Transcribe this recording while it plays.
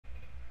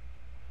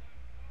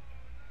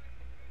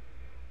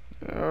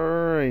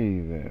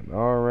Alright then.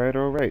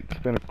 Alright. It's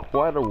been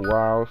quite a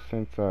while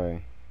since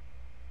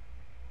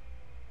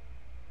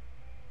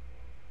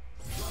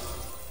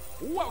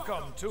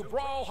Welcome to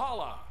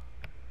Brawlhalla.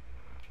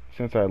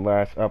 I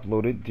last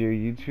uploaded. Dear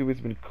YouTube, it's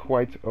been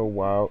quite a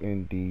while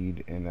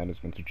indeed, and that is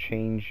going to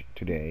change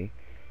today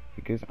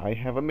because I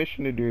have a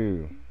mission to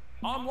do.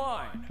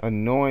 Online.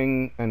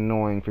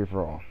 Annoying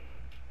free-for-all.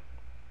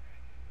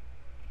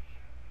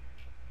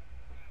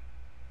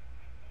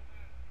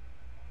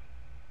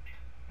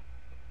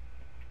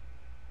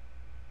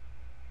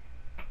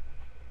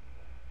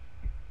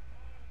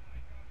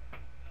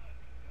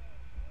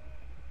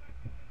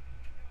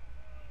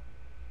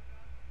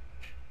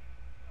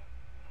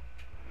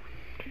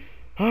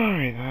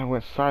 Alright, I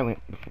went silent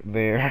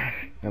there.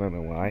 I don't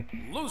know why.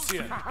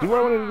 Lucian. Do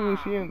I want to do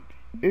Lucian?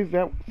 Is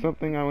that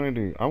something I want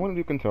to do? I want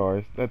to do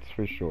Centaurus, that's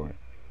for sure.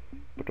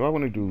 But do I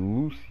want to do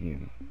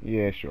Lucian?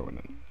 Yeah, sure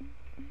then.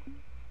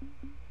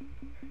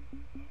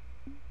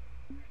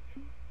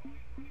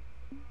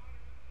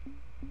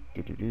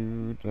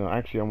 No,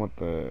 actually, I want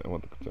the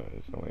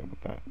Centaurus. Oh, wait, I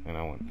want that, and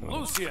I want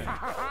Lucian.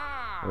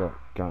 Yeah,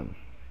 gun.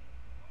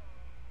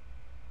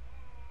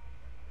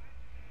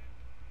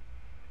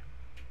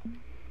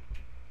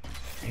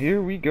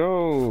 Here we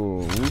go,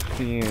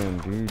 Lucian.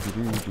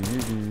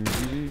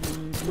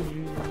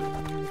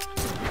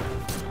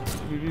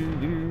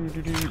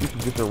 This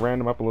is just a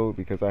random upload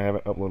because I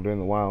haven't uploaded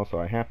in a while, so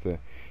I have to.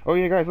 Oh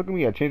yeah, guys, look at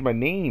me! I changed my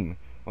name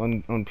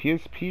on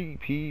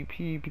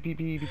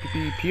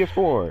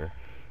PS4.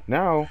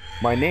 Now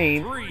my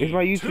name is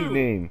my YouTube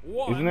name.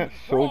 Isn't that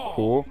so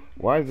cool?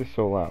 Why is this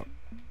so loud?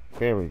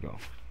 There we go.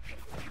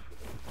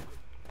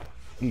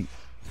 Eat.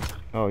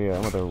 Oh yeah,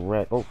 I'm gonna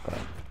wreck. Oh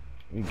god.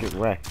 You get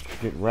wrecked.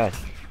 Get wrecked.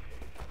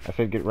 I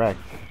said get wrecked.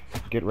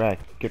 Get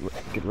wrecked. Get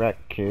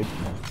wrecked, kid.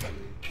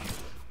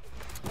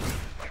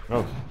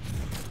 Oh,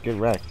 get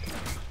wrecked.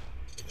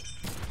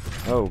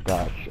 Oh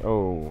gosh.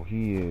 Oh,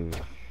 he is.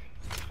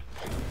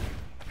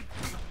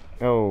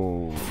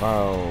 Oh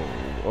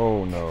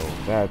no.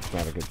 That's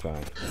not a good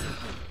sign.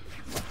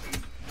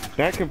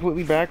 That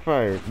completely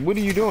backfired. What are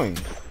you doing?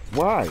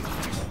 Why?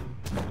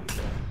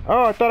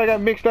 Oh, I thought I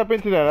got mixed up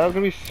into that. I was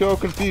gonna be so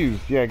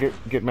confused. Yeah,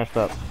 get messed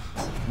up.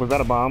 Was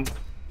that a bomb?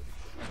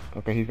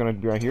 Okay, he's gonna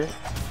be right here.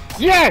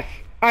 Yes!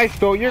 I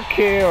stole your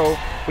kill!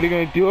 What are you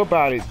gonna do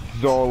about it,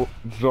 Zol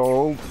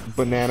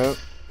Banana?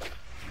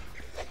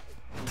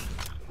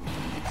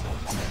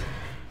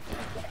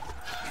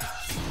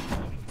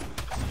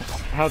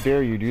 How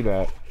dare you do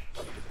that?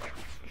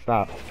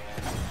 Stop.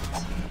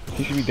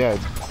 He should be dead.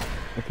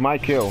 It's my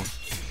kill.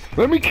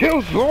 Let me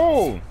kill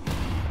Zol!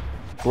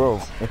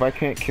 Bro, if I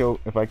can't kill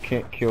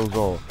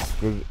Zol,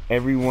 because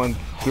everyone's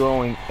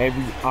throwing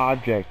every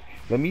object.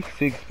 Let me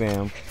sig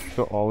spam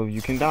so all of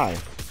you can die.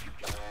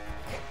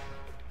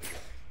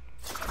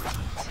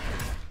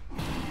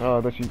 Oh,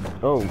 that she.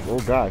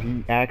 Oh God,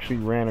 he actually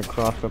ran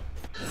across the.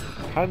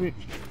 How did?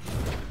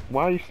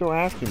 Why are you still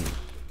asking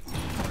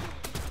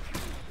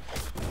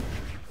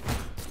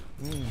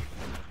me?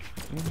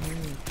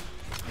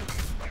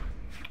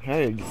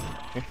 Hey.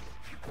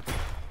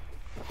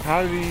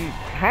 How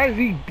does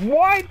he?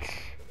 What?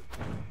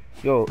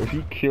 Yo, if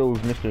he kills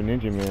Mr.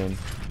 Ninja Man,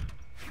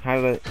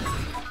 how did I?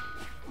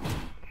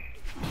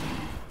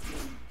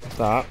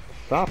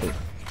 Stop it.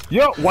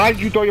 Yo, why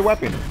did you throw your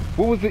weapon?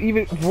 What was it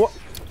even? What?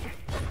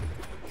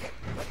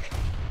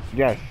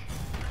 Yes.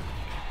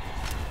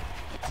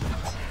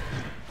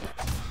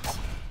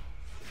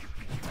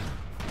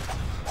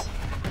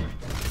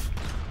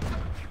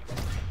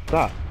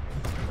 Stop.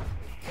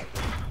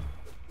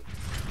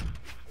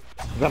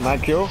 Is that my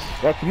kill?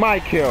 That's my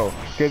kill,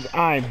 because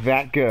I'm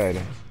that good.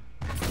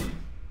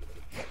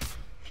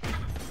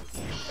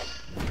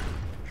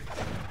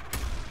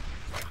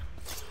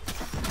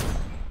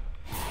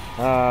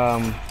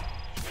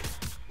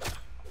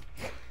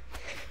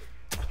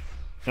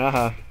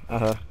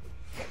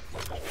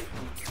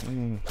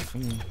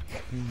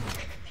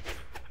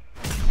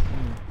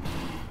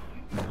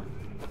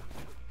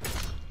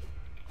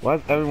 Why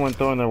is everyone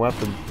throwing their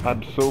weapons?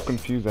 I'm so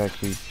confused,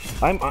 actually.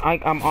 I'm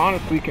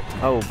honestly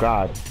oh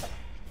God.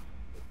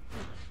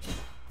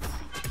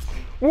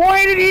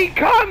 Where did he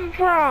come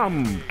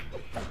from?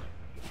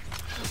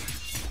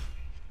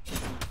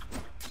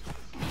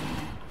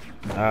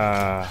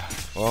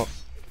 Well,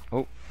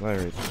 oh,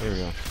 there we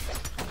go.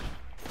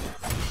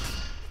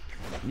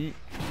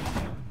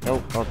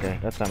 Oh, okay,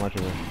 that's not much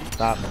of a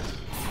stop.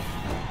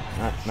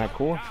 Not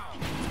cool.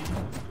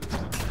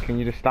 Can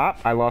you just stop?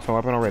 I lost my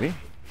weapon already.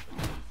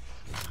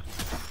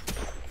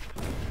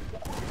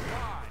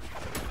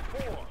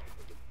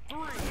 5,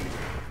 4,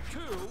 3, 2,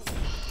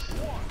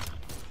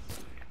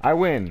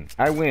 1.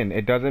 I win.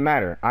 It doesn't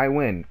matter. I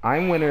win.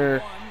 I'm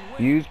winner.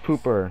 Use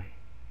pooper.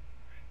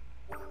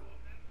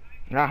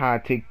 Haha,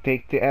 take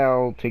the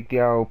L,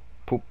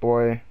 poop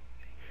boy.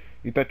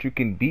 You thought you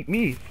can beat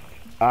me?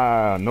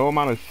 No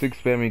amount of sig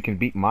spamming can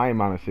beat my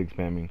amount of sig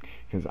spamming,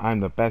 because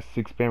I'm the best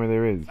sig spammer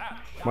there is.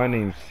 My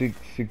name's sig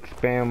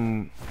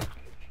spam,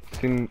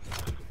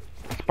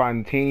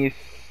 spontaneous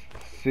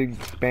sig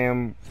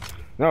spam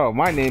No,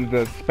 my name's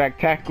the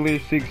Spectacular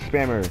Sig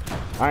Spammer.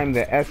 I'm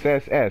the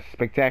SSS,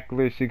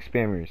 Spectacular Sig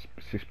Spammer.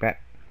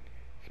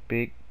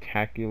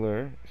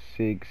 Spectacular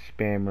Sig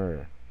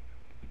Spammer.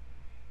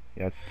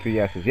 Yeah, that's 3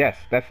 S's. Yes,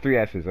 that's 3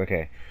 S's.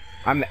 Okay.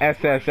 I'm the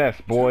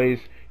SSS, boys.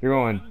 You're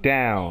going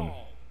down.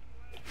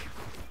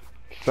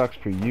 Sucks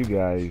for you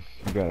guys.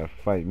 You gotta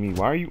fight me.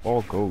 Why are you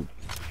all gold?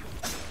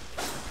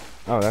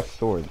 Oh, that's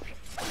sword.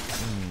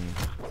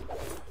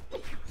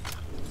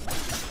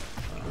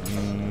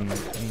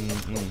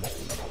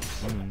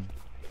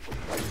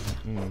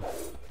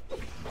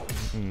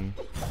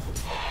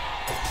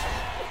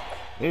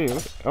 Hey,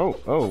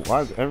 oh, why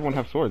does everyone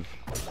have swords?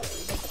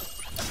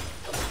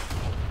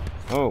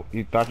 Oh,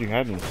 you thought you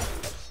had me.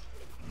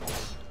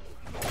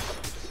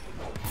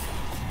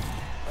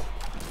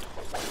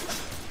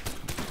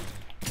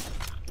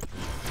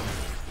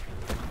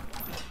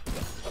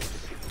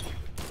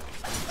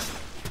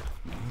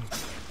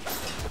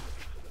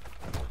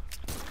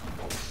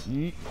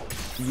 Yeet,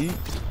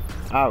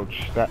 yeet.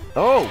 Ouch, that,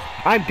 oh,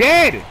 I'm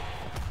dead!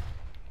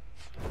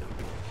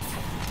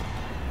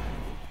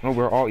 Oh,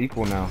 we're all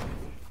equal now.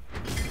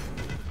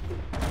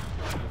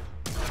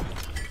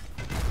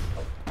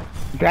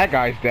 That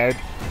guy's dead.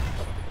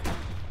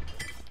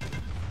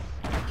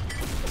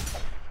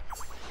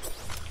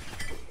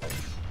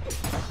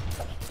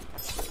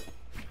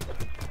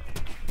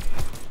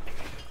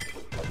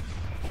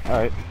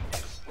 Alright.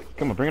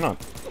 Come on, bring it on.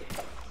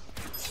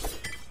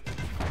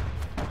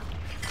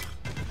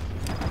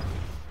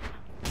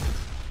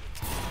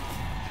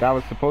 That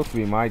was supposed to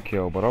be my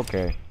kill, but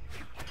okay.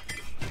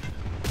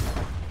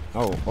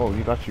 Oh,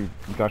 you thought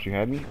you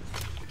had me?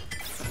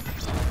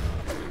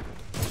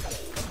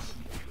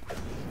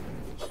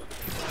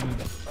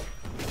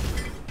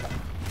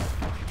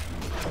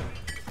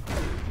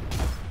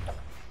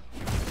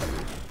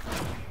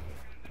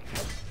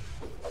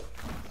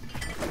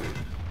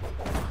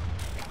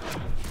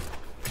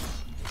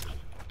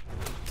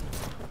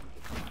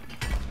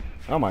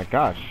 Oh my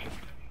gosh.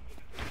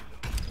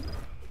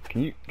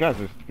 Can you guys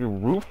you're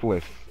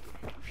ruthless.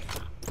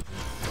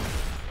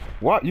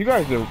 What? You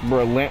guys are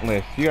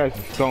relentless. You guys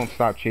just don't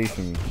stop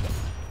chasing me.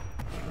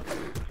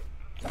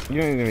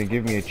 You don't even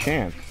give me a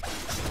chance.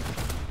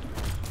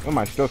 Oh, am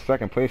I still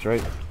second place,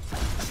 right?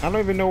 I don't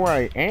even know where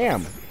I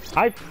am.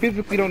 I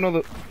physically don't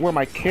know where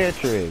my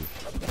character is.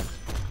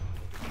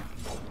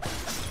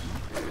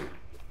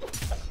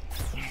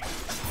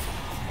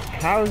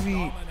 How is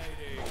he?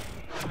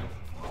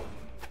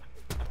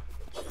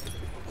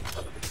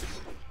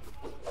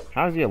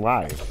 How is he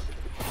alive?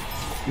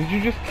 Did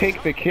you just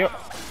take the kill?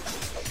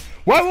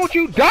 Why won't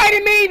you die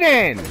to me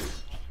then?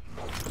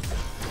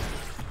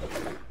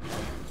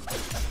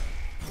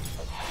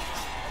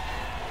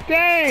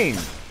 Dang!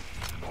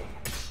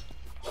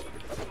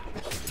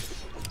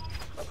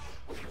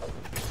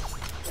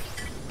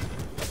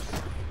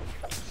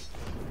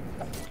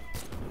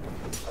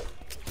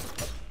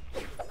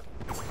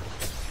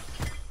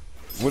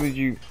 What did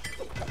you...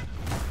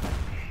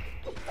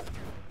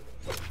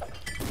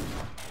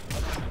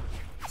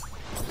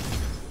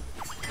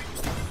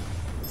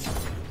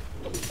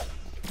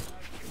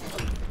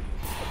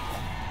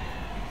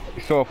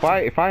 So if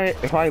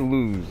I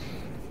lose,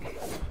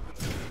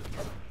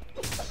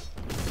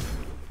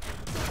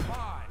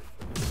 5,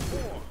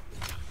 4,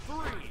 3,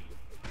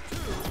 2,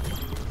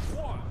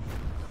 1.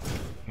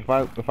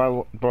 if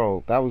I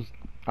bro, that was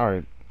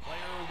alright.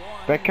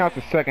 That counts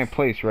as second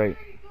place, right?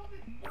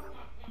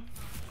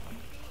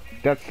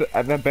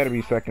 That better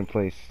be second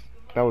place.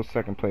 That was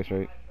second place,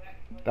 right?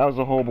 That was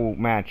a horrible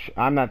match.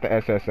 I'm not the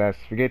SSS.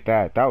 Forget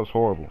that. That was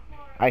horrible.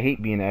 I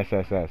hate being the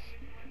SSS.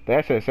 The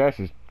SSS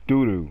is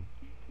doo doo.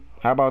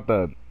 How about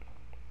the...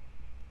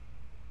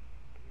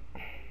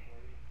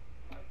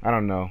 I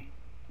don't know.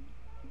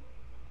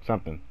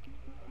 Something.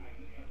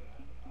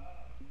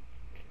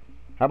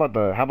 How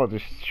about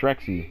just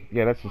Shrexy?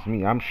 Yeah, that's just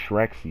me. I'm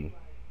Shrexy.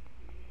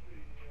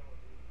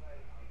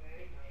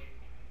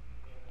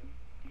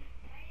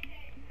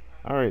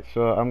 Alright,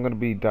 so I'm gonna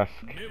be Dusk.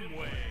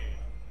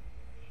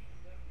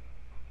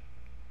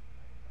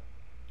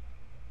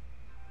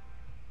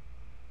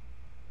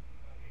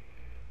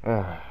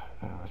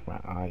 That's my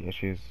eye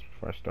issues.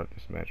 Before I start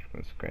this match, I'm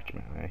gonna scratch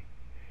my eye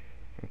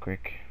real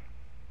quick.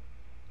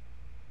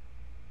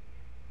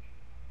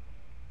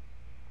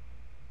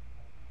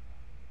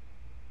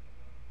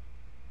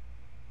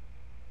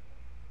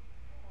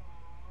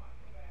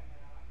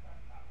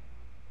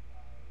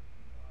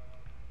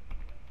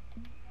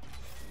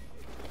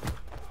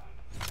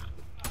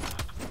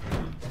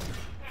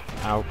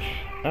 Ouch.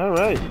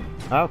 Alright.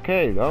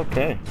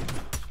 Okay.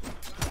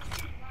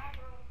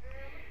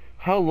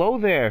 Hello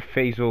there,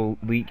 Faisal,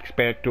 Leak,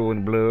 Spectral,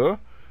 and Blue.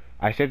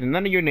 I said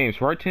none of your names,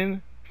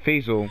 Martin,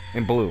 Faisal,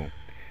 and Blue.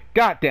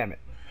 God damn it.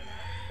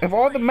 Of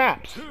all the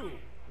maps,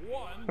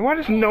 why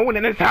does no one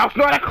in this house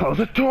know how to close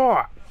the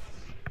door?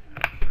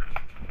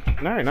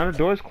 Alright, now the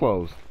door's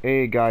closed.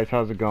 Hey guys,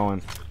 how's it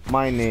going?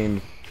 My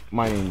name's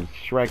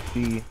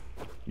Shrexy.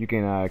 You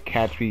can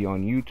catch me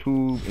on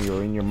YouTube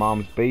or in your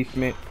mom's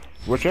basement.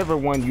 Whichever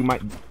one you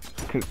might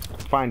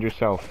find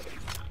yourself.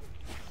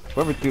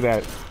 Whoever threw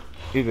that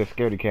is a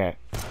scaredy cat.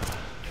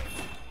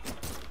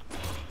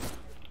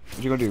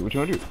 What you gonna do? What you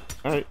gonna do?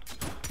 Alright.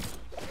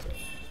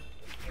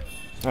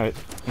 Alright.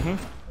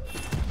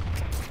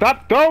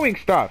 Stop throwing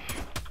stuff!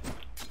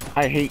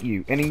 I hate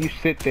you. And then you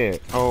sit there.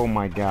 Oh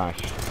my gosh.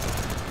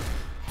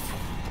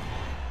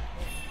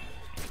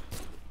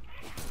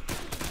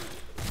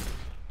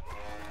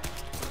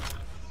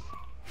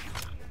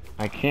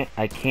 I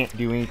can't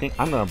do anything.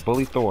 I'm gonna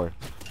bully Thor.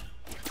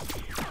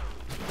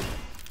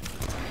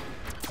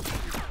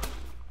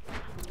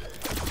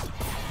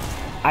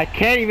 I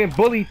can't even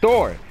bully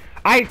Thor.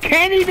 I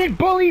can't even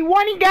bully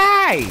one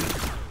guy!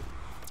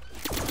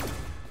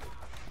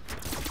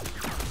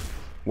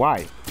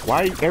 Why?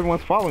 Why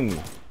everyone's following me?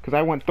 Because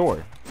I want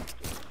Thor.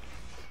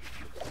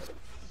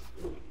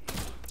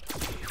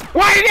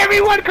 Why did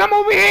everyone come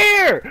over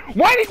here?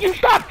 Why did you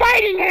stop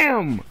fighting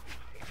him?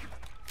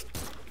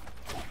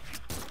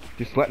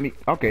 Just let me...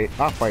 Okay,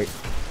 I'll fight.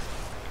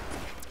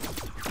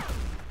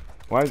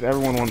 Why does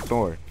everyone want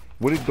Thor?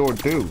 What did Thor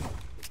do?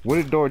 What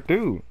did Thor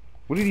do?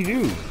 What did he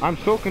do? I'm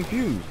so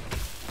confused.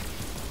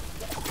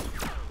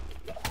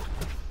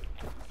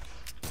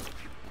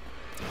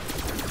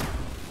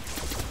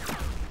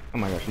 Oh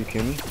my gosh, are you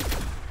kidding me?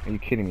 Are you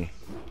kidding me?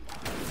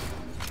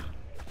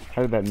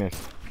 How did that miss?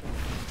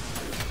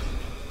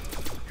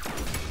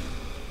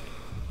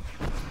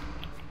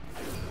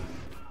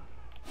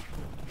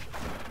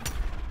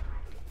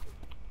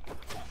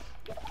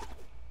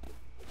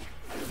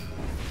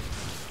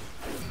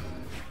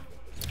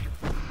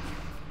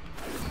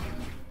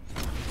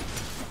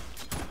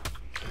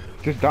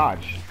 Just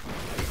dodge.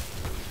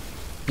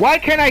 Why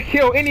can't I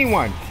kill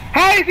anyone?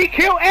 How does he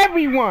kill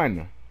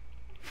everyone?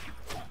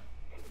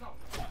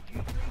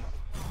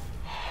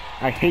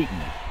 I hate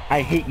you.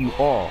 I hate you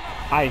all.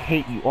 I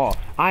hate you all.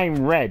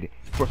 I'm red.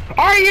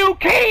 Are you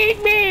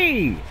kidding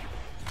me?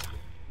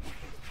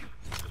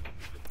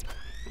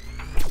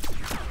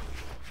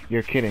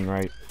 You're kidding,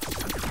 right?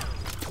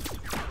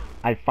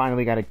 I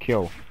finally got a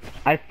kill.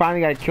 I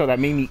finally got a kill. That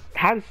made me...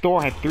 How does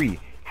Thor have 3?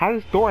 How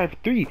does Thor have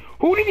 3?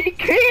 Who did he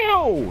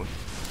kill?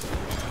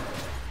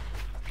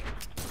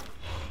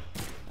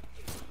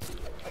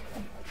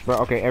 Bro,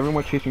 okay,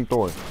 everyone's chasing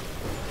Thor.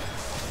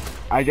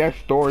 I guess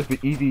Thor is the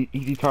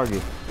easy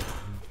target.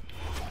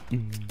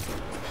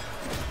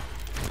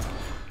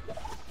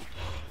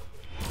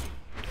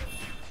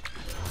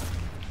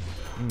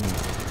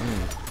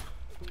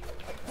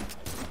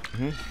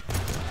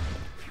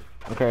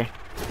 Okay.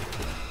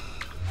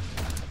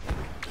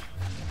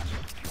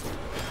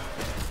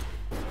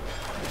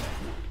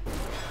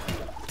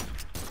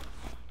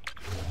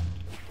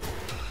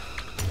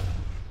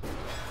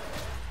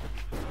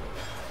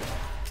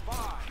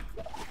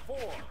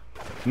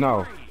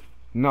 No.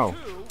 No.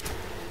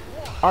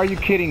 Are you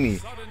kidding me?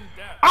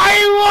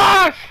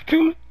 I lost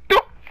to...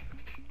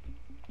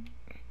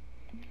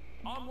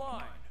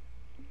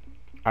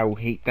 I will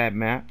hate that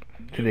map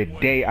to the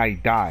day I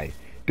die.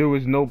 There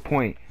was no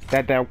point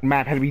that that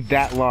map had to be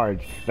that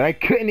large that I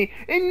couldn't...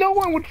 And no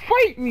one would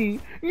fight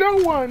me!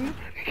 No one!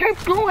 I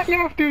kept going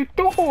after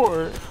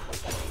Thor!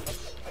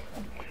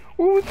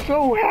 Who was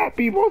so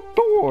happy about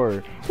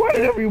Thor? Why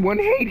did everyone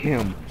hate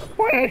him?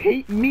 Why did they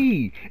hate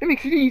me? It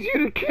makes it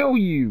easier to kill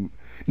you.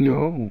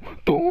 No,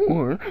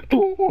 Thor,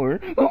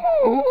 Thor.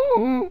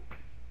 Oh.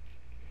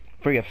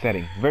 Very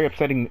upsetting. Very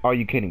upsetting. Are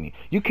you kidding me?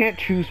 You can't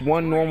choose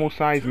one normal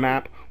size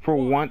map for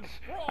once.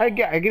 I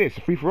get it. It's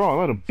a free for all. A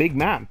lot of big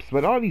maps,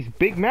 but all these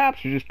big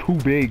maps are just too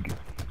big.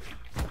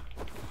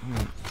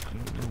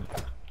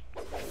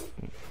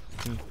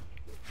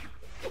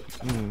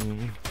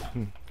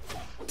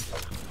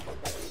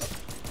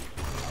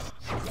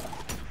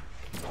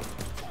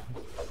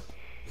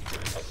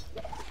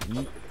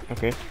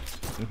 Okay.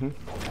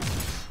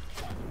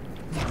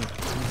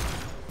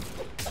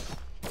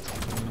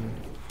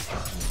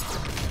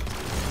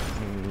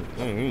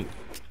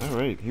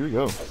 Alright, here we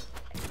go.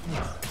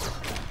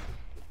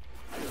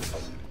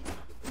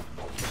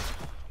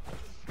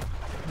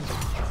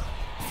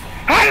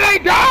 How did I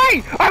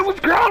die? I was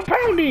ground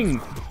pounding!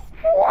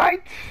 What?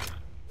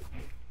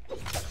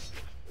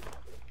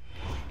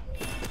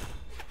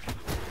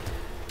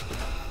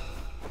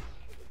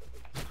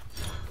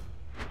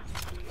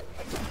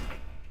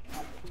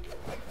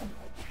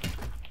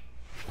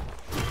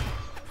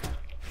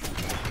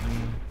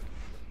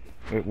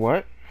 Wait,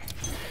 what?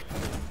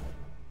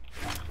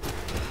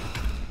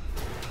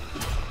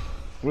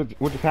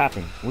 What just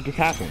happened? What just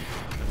happened?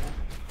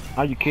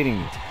 Are you kidding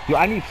me? Yo,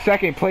 I need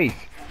second place.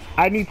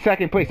 I need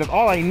second place. That's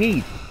all I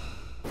need.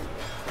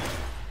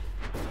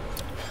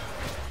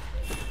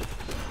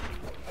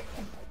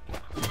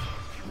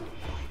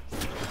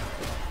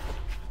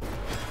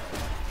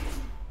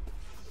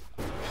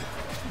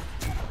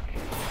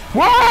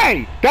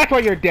 Why? That's why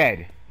you're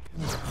dead.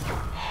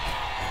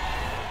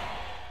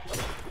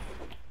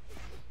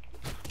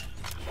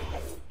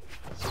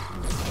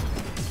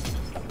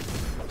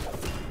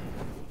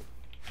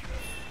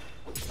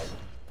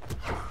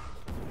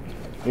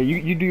 Yeah,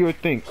 you do your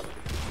thing.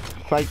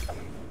 Psych.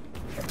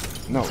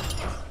 No.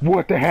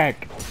 What the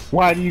heck?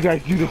 Why do you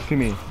guys do this to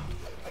me?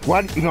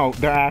 What? No,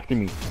 they're after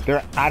me.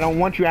 I don't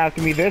want you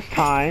after me this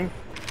time.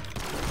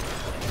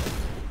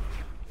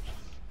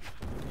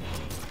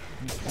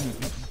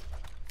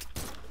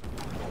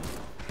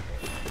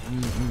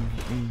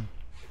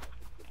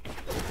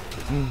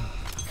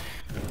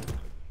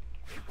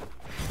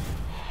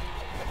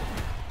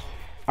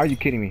 Are you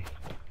kidding me?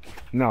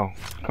 No.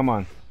 Come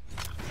on.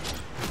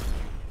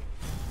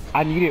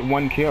 I needed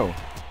 1 kill.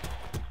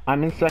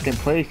 I'm in 2nd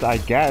place, I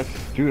guess.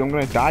 Dude, I'm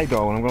gonna die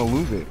though, and I'm gonna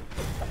lose it.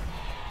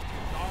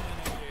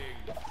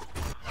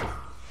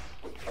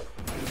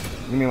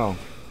 Leave me alone.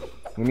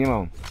 Leave me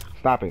alone.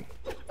 Stop it.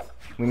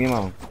 Leave me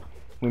alone.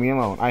 Leave me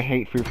alone. I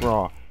hate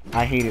free-for-all.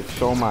 I hate it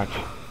so much.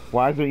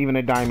 Why is there even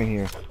a diamond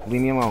here?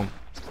 Leave me alone.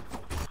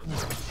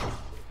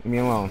 Leave me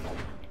alone.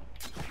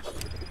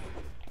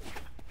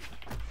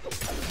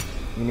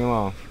 Leave me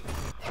alone.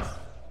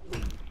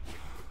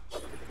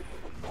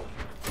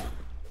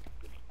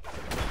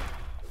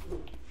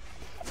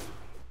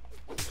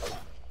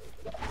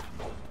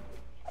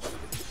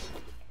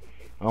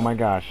 Oh my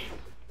gosh.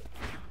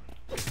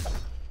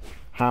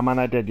 How am I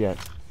not dead yet?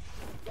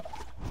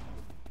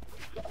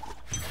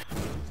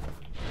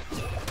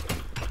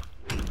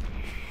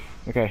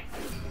 Okay.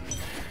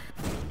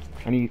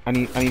 I need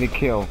a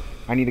kill.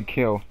 I need a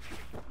kill.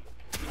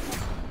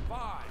 5,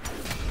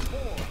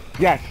 4.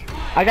 Yes!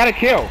 I got a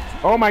kill!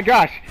 Oh my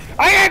gosh!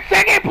 I got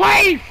 2nd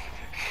place!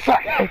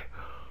 Suck.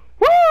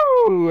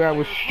 Woo! That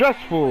was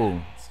stressful.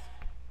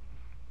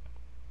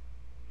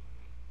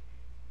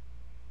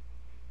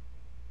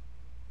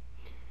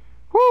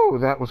 Woo!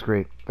 That was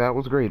great. That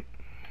was great.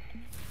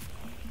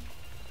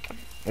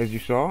 As you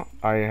saw,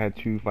 I had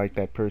to fight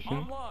that person.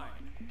 Online.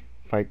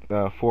 Fight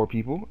 4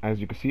 people. As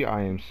you can see,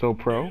 I am so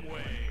pro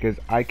because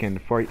I can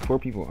fight 4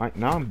 people.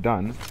 Now I'm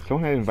done.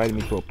 Someone had invited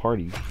me to a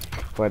party,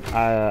 but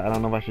I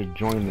don't know if I should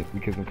join it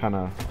because I'm kind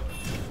of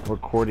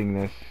recording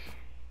this.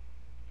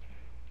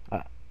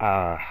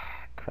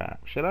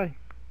 Crap. Should I?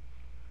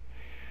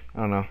 I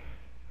don't know.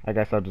 I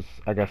guess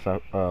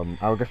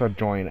I'll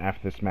join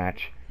after this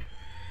match.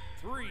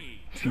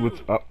 3, See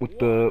what's up with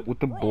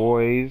the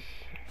boys.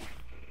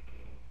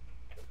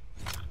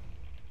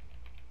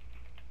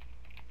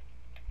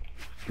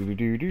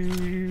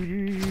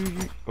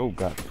 Oh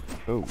god.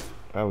 Oh,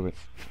 that was it.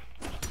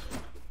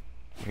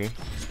 Okay.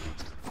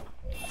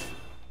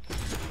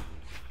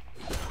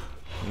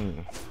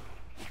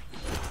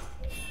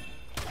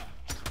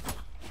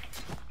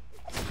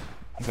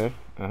 Okay.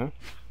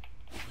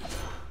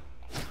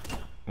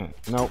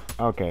 No.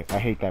 Okay. I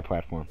hate that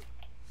platform.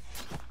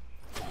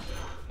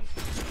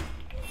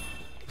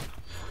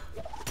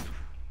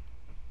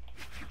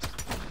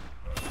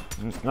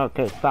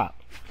 Okay. Stop.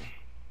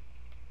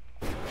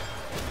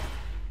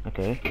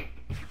 Okay.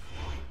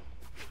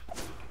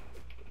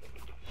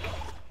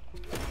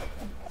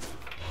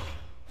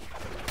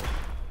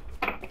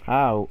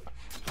 How?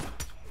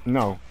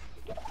 No.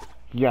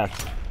 Yes.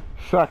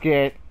 Suck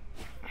it.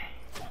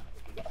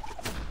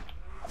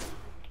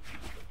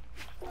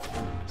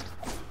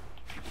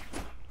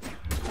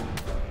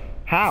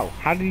 How?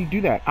 How did he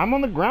do that? I'm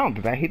on the ground.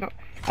 Did I hit him?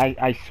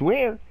 I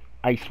swear.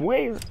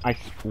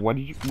 What are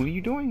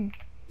you doing?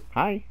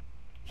 Hi.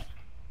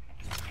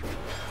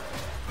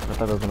 I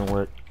thought it was gonna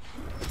work.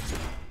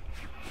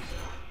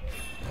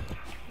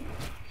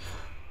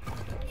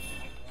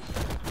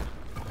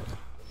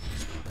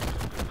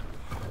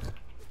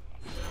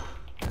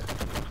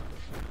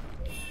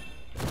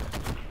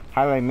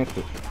 How did I miss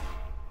it?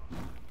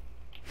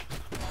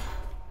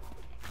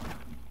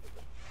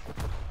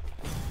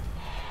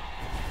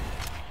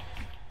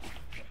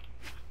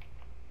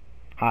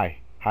 Hi.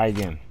 Hi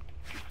again.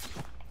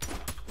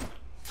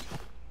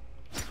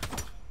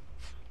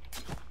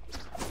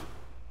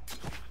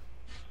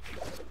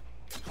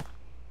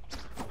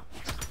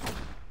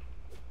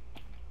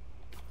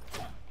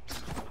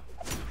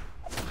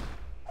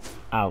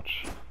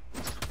 Ouch.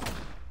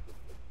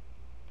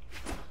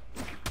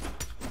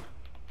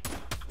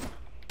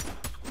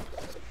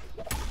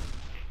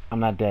 I'm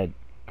not dead,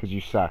 because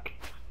you suck.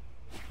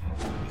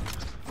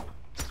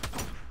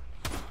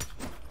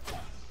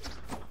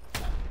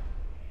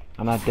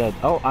 I'm not dead.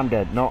 Oh, I'm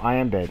dead. No, I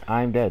am dead.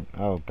 I'm dead.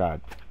 Oh,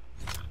 God.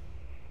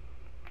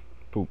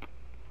 Poop.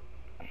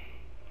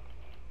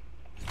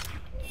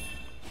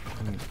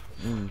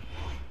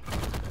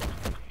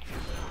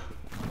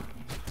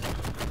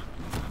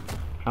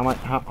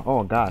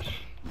 Oh,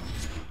 gosh.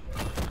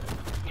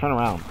 Turn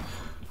around.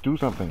 Do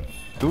something.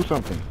 Do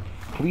something.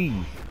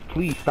 Please.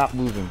 Please stop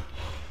losing.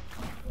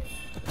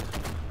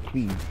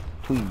 Please.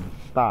 Please.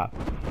 Stop.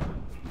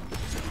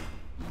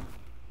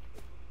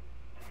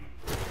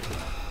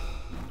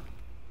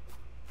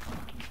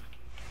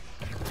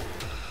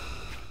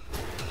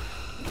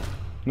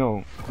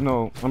 No.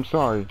 No. I'm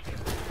sorry.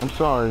 I'm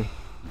sorry.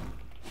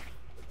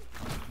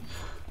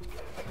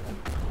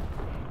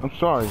 I'm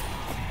sorry.